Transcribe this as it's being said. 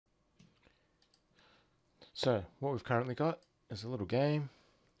So what we've currently got is a little game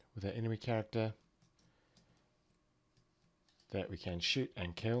with our enemy character that we can shoot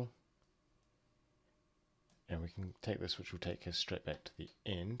and kill, and we can take this, which will take us straight back to the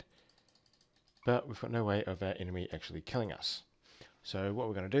end, but we've got no way of our enemy actually killing us. So what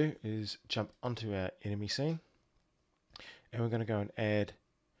we're going to do is jump onto our enemy scene, and we're going to go and add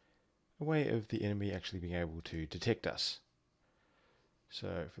a way of the enemy actually being able to detect us. So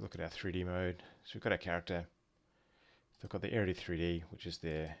if we look at our 3D mode, so we've got our character, they've got the area 3D, which is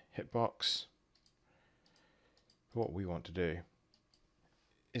their hitbox. What we want to do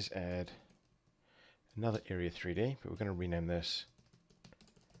is add another area 3D, but we're going to rename this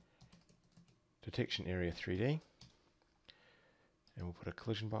detection area 3D, and we'll put a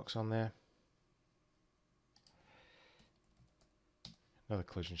collision box on there, another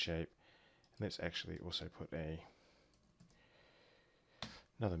collision shape, and let's actually also put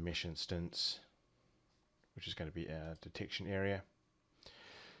another mesh instance, which is going to be our detection area.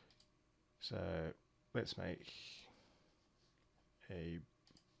 So let's make a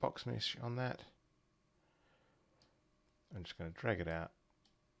box mesh on that. I'm just going to drag it out,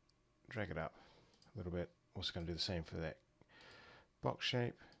 drag it up a little bit. Also going to do the same for that box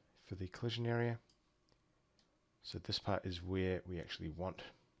shape for the collision area. So this part is where we actually want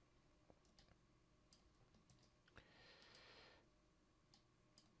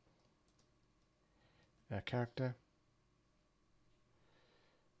our character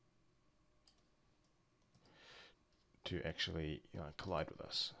to actually collide with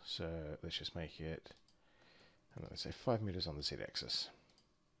us. So let's just make it, let's say 5 meters on the z-axis.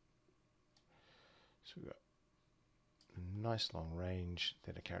 So we've got a nice long range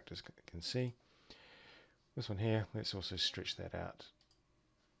that our characters can see. This one here, let's also stretch that out,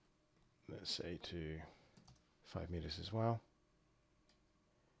 let's say to 5 meters as well.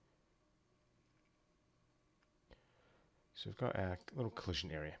 So we've got our little collision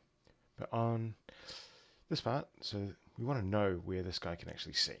area, but on this part, so we want to know where this guy can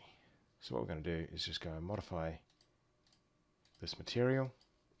actually see. So what we're going to do is just go and modify this material,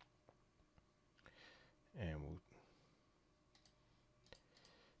 and we'll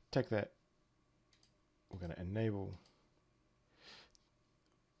take that, we're going to enable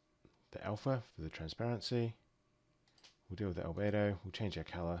the alpha for the transparency, we'll deal with the albedo, we'll change our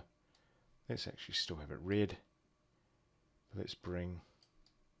color, let's actually still have it red, let's bring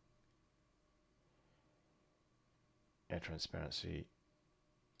our transparency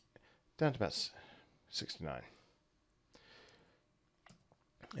down to about 69,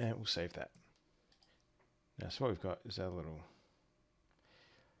 and we'll save that. Now, so what we've got is our little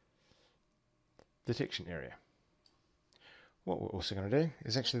detection area. What we're also going to do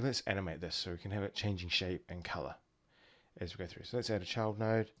is actually let's animate this so we can have it changing shape and color as we go through. So let's add a child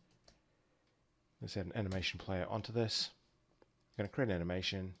node, let's add an animation player onto this. I'm going to create an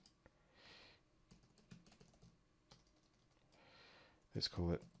animation, let's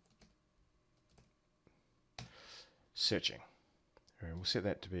call it searching, and we'll set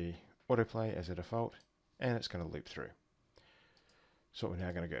that to be autoplay as a default, and it's going to loop through. So what we're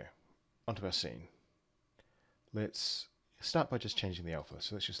now going to go onto our scene, let's start by just changing the alpha.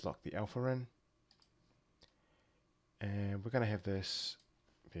 So let's just lock the alpha in, and we're going to have this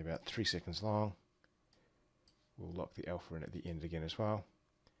be about 3 seconds long. We'll lock the alpha in at the end again as well.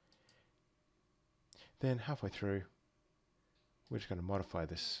 Then halfway through, we're just going to modify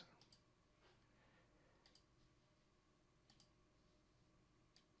this.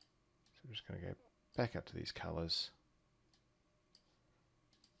 So we're just going to go back up to these colors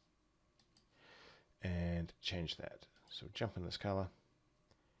and change that. So jump in this color,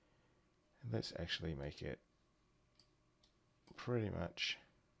 and let's actually make it pretty much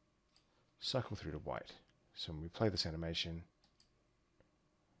cycle through to white. So when we play this animation,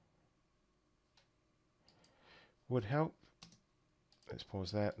 would help. Let's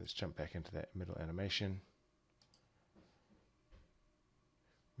pause that, let's jump back into that middle animation.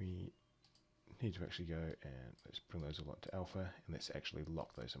 We need to actually go and let's bring those all up to alpha, and let's actually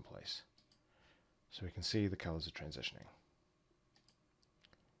lock those in place so we can see the colors are transitioning.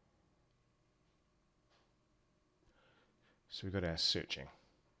 So we've got our searching.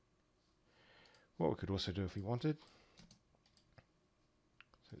 What we could also do if we wanted,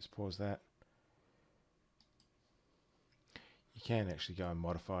 so let's pause that, you can actually go and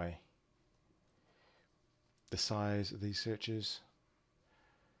modify the size of these searches.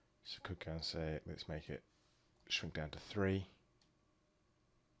 So could go and say, let's make it shrink down to 3.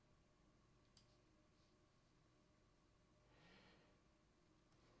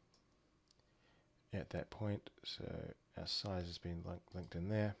 At that point, so our size has been linked in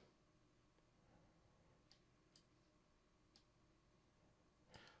there.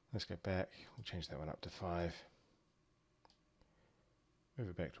 Let's go back. We'll change that one up to 5. Move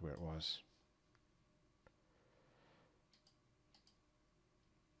it back to where it was.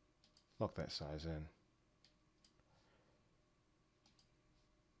 Lock that size in.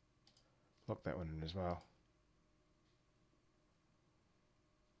 Lock that one in as well.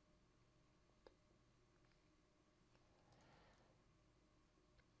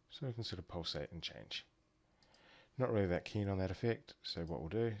 So we can sort of pulsate and change. Not really that keen on that effect, so what we'll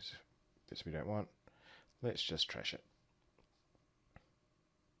do is, this we don't want, let's just trash it.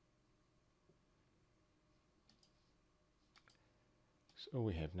 So all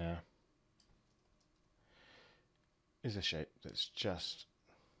we have now is a shape that's just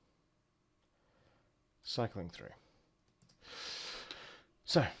cycling through.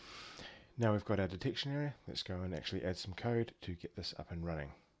 So now we've got our detection area. Let's go and actually add some code to get this up and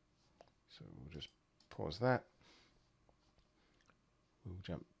running. So we'll just pause that. We'll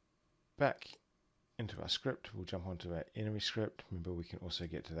jump back into our script. We'll jump onto our enemy script. Remember, we can also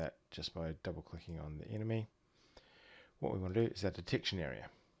get to that just by double clicking on the enemy. What we want to do is our detection area.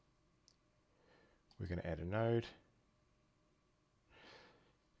 We're going to add a node,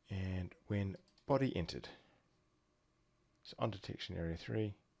 and when body entered, so on detection area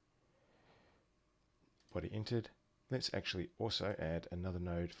 3, body entered, let's actually also add another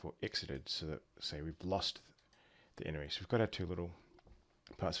node for exited, so that, say, we've lost the enemy. So we've got our two little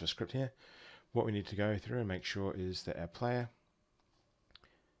parts of a script here. What we need to go through and make sure is that our player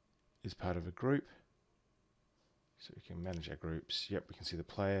is part of a group. So we can manage our groups. Yep, we can see the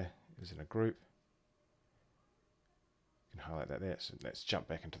player is in a group. You can highlight that there. So let's jump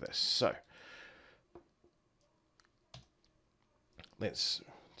back into this. So let's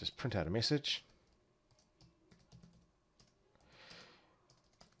just print out a message.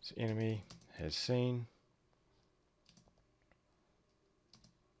 So enemy has seen.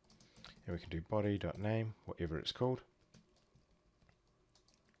 And we can do body.name, whatever it's called.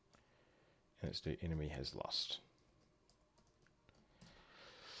 And let's do enemy has lost.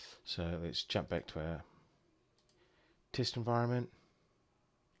 So let's jump back to our test environment.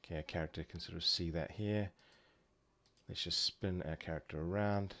 Okay, our character can sort of see that here. Let's just spin our character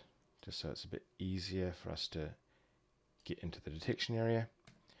around, just so it's a bit easier for us to get into the detection area.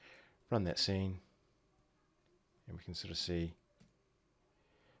 Run that scene, and we can sort of see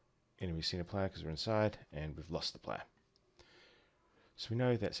enemy seen a player because we're inside, and we've lost the player. So we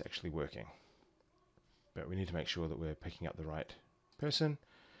know that's actually working, but we need to make sure that we're picking up the right person.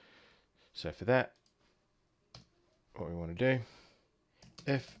 So for that, what we want to do,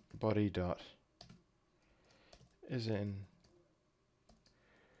 if body dot is in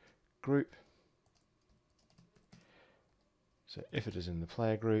group, so if it is in the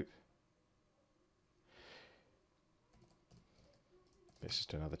player group, let's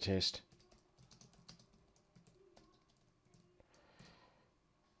just do another test.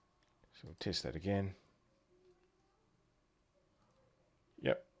 So we'll test that again.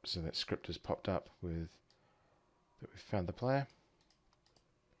 Yep, so that script has popped up with that we've found the player.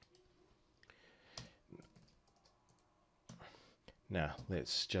 Now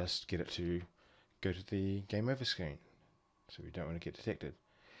let's just get it to go to the game over screen, so we don't want to get detected.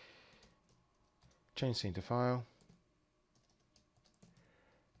 Change scene to file,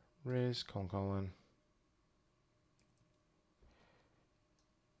 res colon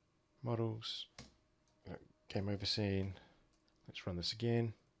models, game over scene. Let's run this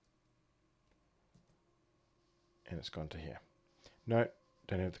again, and it's gone to here. No,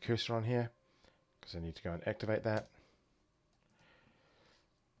 don't have the cursor on here because I need to go and activate that.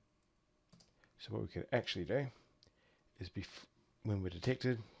 So what we could actually do is when we're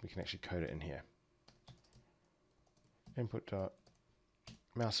detected, we can actually code it in here. Input dot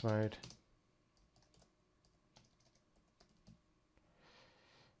mouse mode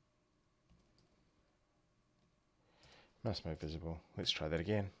visible. Let's try that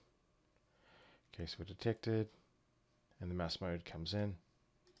again. Okay, so we're detected, and the mouse mode comes in.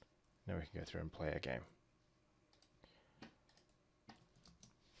 Now we can go through and play our game.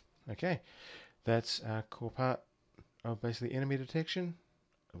 Okay, that's our core part of basically enemy detection.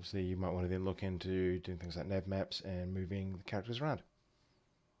 Obviously, you might want to then look into doing things like nav maps and moving the characters around.